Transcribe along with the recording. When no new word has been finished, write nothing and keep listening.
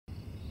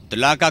តុ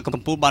លាការ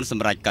កំពូលបានស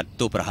ម្រេចកាត់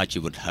ទោសប្រហារជី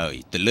វិតហើយ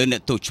ទៅលើអ្ន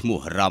កទោសឈ្មោះ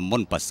រ៉ាមុ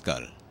នប៉ាស្កា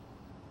ល់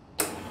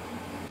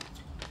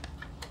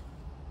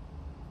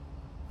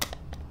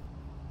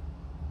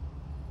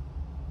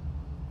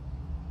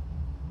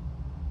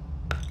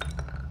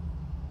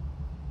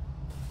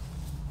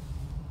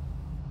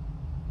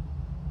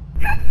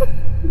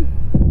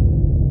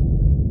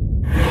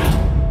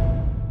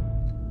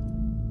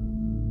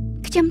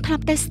ខ្ញុំធ្លា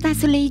ប់ទៅស្តា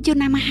ស៊ូលីយូរ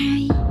ណាស់មកហើ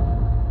យ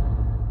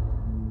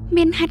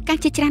មានហេតុការ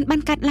ណ៍ជាច្រើនបា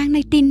នកាត់ឡើង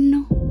នៅទី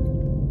នោះ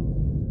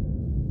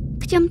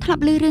ខ្ញុំធ្លា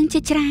ប់ឮរឿងជា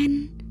ច្រើន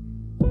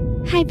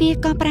ហើយវា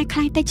ក៏ប្រែค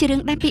ล้ายទៅជារឿ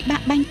ងដែលពិបា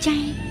កបែងចែ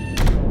ក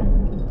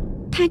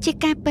ថាជា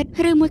ការពិត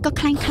ឬមួយក៏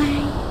คล้า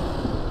ย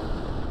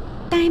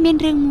តែមាន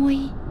រឿងមួយ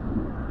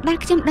ដែល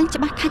ខ្ញុំដឹងច្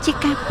បាស់ថាជា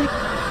ការពិត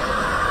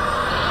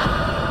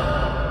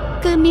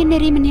គឺមាននា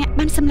រីម្នាក់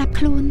បានសម្លាប់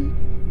ខ្លួន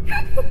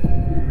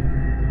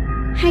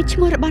ហើយឈ្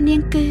មោះរបស់នា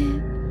ងគឺ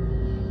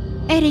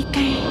អេរី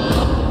កា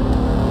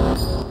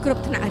គ្រ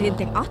ប់ថ្នាក់រៀន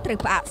ទាំងអស់ត្រូវ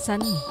ផ្អាកសិ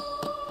ន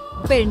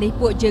ពេលនេះ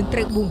ពួកយើងត្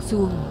រូវបួង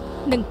សួង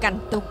និងកា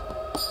ន់ទុក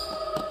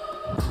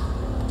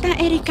តើ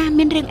អេរីកា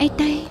មានរឿងអី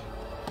ទេ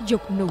យ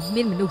ប់នោះ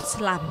មានមនុស្ស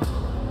ស្លាប់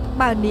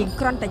បើនាង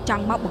គ្រាន់តែច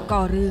ង់មកបង្ក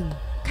រឿង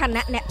ខ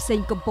ណៈអ្នកផ្សេង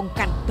កំពុង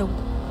កាន់ទុក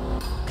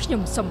ខ្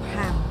ញុំសំ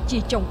ហាមជា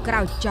ចុងក្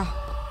រោយចោះ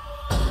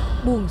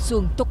បួងសួ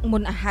ងទុកមុ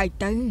នឲ្យហើយ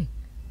ទៅ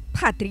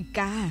ផាត្រី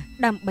កា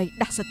ដើម្បី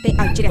ដាស់សតិ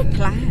ឲ្យជ្រះ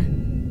ថ្លា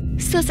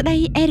សួស្តី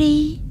អេរី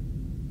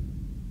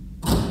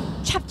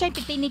ឆាប់ចេញ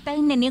ពីទីនេះទៅ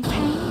អ្នកនាង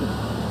ផា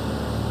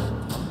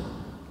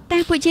តើ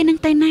ពួកយើងនឹង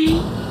ទៅណា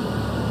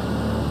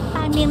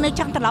តើនាងនៅ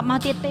ចង់ត្រឡប់មក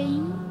ទៀតទេ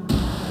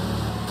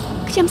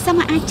ខ្ញុំសូម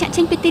អាចចាក់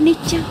ចេញពីទីនេះ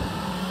ចុះ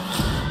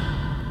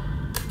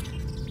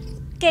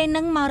គេ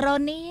នឹងមករ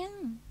នាង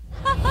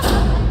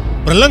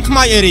ប្រលឹងខ្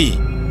មៅអេ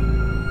រី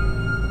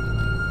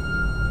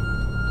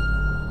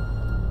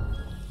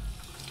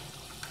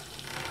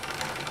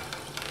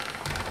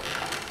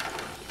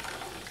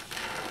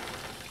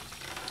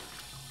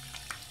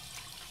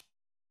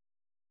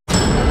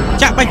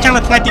ចាក់បញ្ចាំង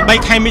នៅថ្ងៃទី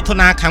3ខែមិថុ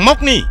នាខាងមុខ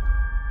នេះ